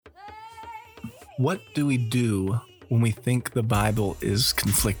What do we do when we think the Bible is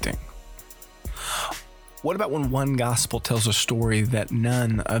conflicting? What about when one gospel tells a story that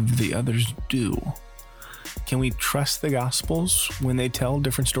none of the others do? Can we trust the gospels when they tell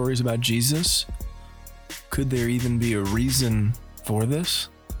different stories about Jesus? Could there even be a reason for this?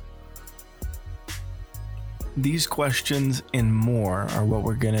 These questions and more are what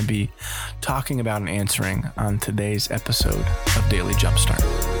we're going to be talking about and answering on today's episode of Daily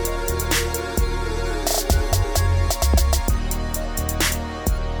Jumpstart.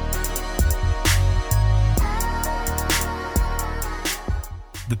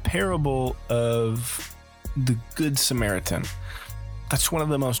 The parable of the Good Samaritan. That's one of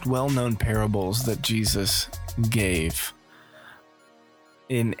the most well-known parables that Jesus gave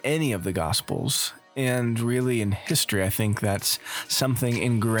in any of the Gospels. And really in history, I think that's something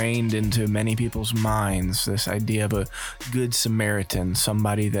ingrained into many people's minds, this idea of a good Samaritan,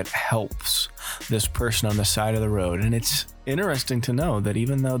 somebody that helps this person on the side of the road. And it's interesting to know that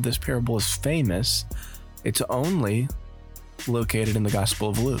even though this parable is famous, it's only located in the Gospel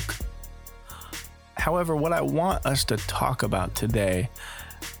of Luke. However, what I want us to talk about today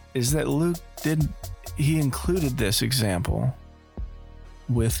is that Luke included this example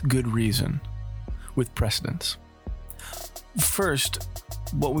with good reason, with precedence. First,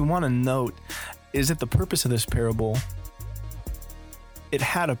 what we want to note is that the purpose of this parable, it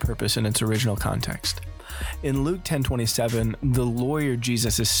had a purpose in its original context. In Luke 10:27, the lawyer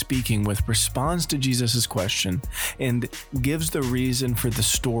Jesus is speaking with responds to Jesus' question and gives the reason for the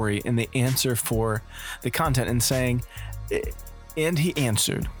story and the answer for the content and saying, and he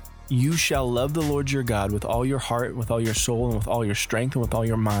answered, "You shall love the Lord your God with all your heart, with all your soul, and with all your strength, and with all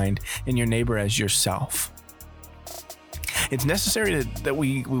your mind, and your neighbor as yourself." It's necessary that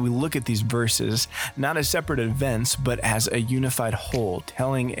we look at these verses not as separate events, but as a unified whole,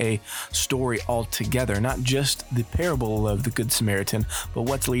 telling a story altogether, not just the parable of the Good Samaritan, but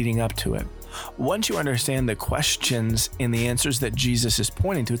what's leading up to it. Once you understand the questions and the answers that Jesus is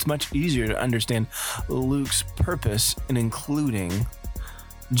pointing to, it's much easier to understand Luke's purpose in including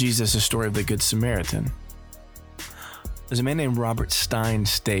Jesus' story of the Good Samaritan. As a man named Robert Stein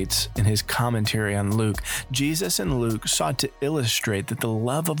states in his commentary on Luke, Jesus and Luke sought to illustrate that the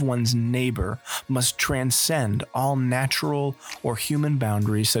love of one's neighbor must transcend all natural or human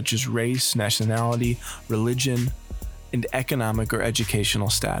boundaries such as race, nationality, religion, and economic or educational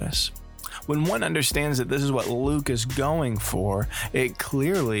status. When one understands that this is what Luke is going for, it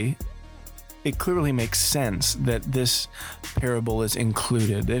clearly makes sense that this parable is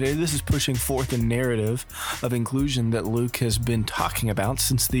included. This is pushing forth a narrative of inclusion that Luke has been talking about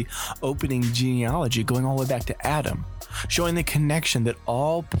since the opening genealogy, going all the way back to Adam, showing the connection that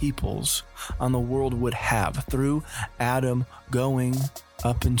all peoples on the world would have through Adam going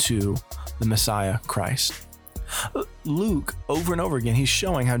up into the Messiah, Christ. Luke, over and over again, he's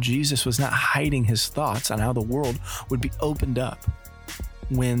showing how Jesus was not hiding his thoughts on how the world would be opened up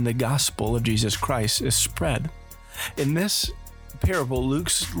when the gospel of Jesus Christ is spread. In this parable,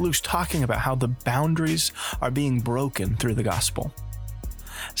 Luke's talking about how the boundaries are being broken through the gospel.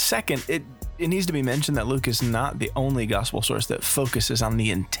 Second, it needs to be mentioned that Luke is not the only gospel source that focuses on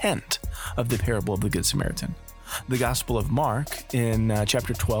the intent of the parable of the Good Samaritan. The Gospel of Mark, in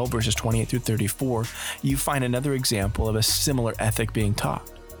chapter 12, verses 28 through 34, you find another example of a similar ethic being taught.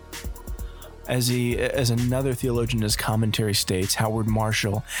 As another theologian in his commentary states, Howard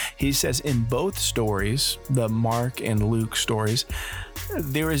Marshall, he says in both stories, the Mark and Luke stories,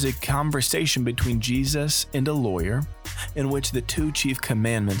 there is a conversation between Jesus and a lawyer in which the two chief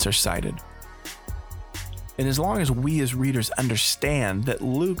commandments are cited. And as long as we as readers understand that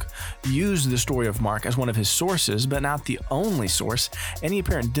Luke used the story of Mark as one of his sources, but not the only source, any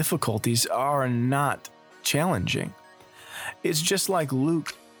apparent difficulties are not challenging. It's just like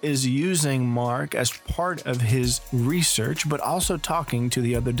Luke is using Mark as part of his research, but also talking to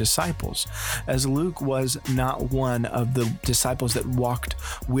the other disciples, as Luke was not one of the disciples that walked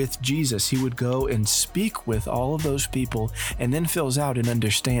with Jesus. He would go and speak with all of those people and then fills out and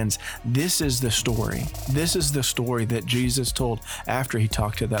understands this is the story. This is the story that Jesus told after he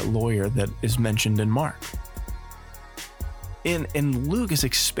talked to that lawyer that is mentioned in Mark. And Luke is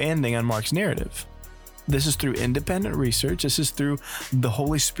expanding on Mark's narrative. This is through independent research. This is through the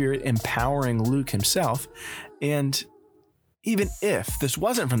Holy Spirit empowering Luke himself. And even if this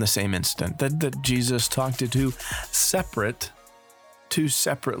wasn't from the same incident that Jesus talked to two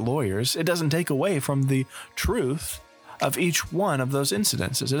separate lawyers, it doesn't take away from the truth of each one of those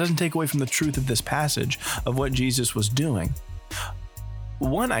incidences. It doesn't take away from the truth of this passage of what Jesus was doing.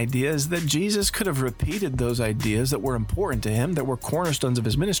 One idea is that Jesus could have repeated those ideas that were important to him, that were cornerstones of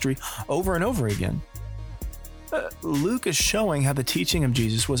his ministry, over and over again. Luke is showing how the teaching of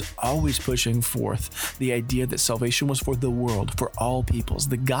Jesus was always pushing forth the idea that salvation was for the world, for all peoples.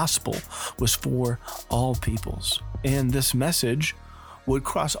 The gospel was for all peoples. And this message would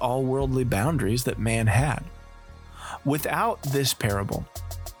cross all worldly boundaries that man had. Without this parable,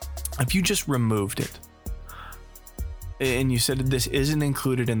 if you just removed it, and you said this isn't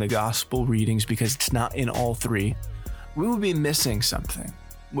included in the gospel readings because it's not in all three, we would be missing something.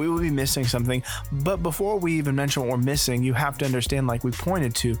 But before we even mention what we're missing, you have to understand, like we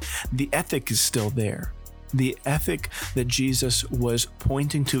pointed to, the ethic is still there. The ethic that Jesus was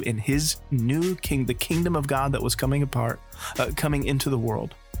pointing to in his new the kingdom of God that was coming into the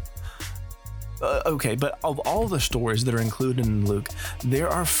world. But of all the stories that are included in Luke, there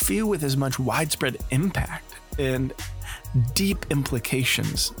are few with as much widespread impact and deep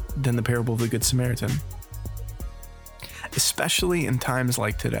implications than the parable of the Good Samaritan. Especially in times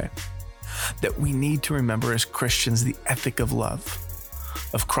like today, that we need to remember as Christians the ethic of love,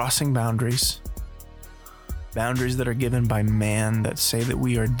 of crossing boundaries that are given by man that say that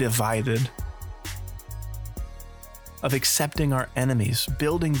we are divided, of accepting our enemies,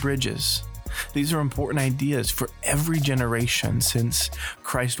 building bridges. These are important ideas for every generation since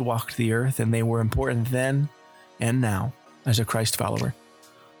Christ walked the earth, and they were important then and now as a Christ follower.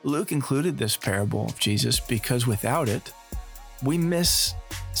 Luke included this parable of Jesus because without it, we miss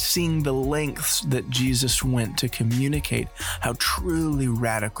seeing the lengths that Jesus went to communicate how truly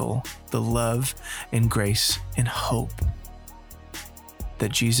radical the love and grace and hope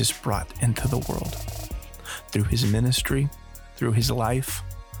that Jesus brought into the world through his ministry, through his life,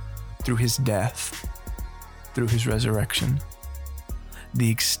 through his death, through his resurrection.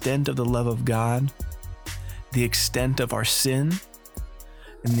 The extent of the love of God, the extent of our sin,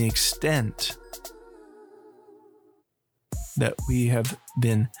 and the extent that we have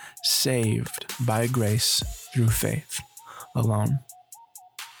been saved by grace through faith alone.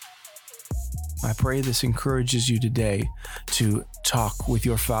 I pray this encourages you today to talk with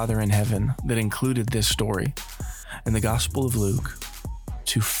your Father in heaven that included this story in the Gospel of Luke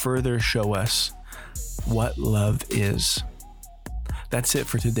to further show us what love is. That's it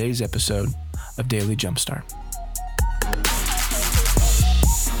for today's episode of Daily Jumpstart.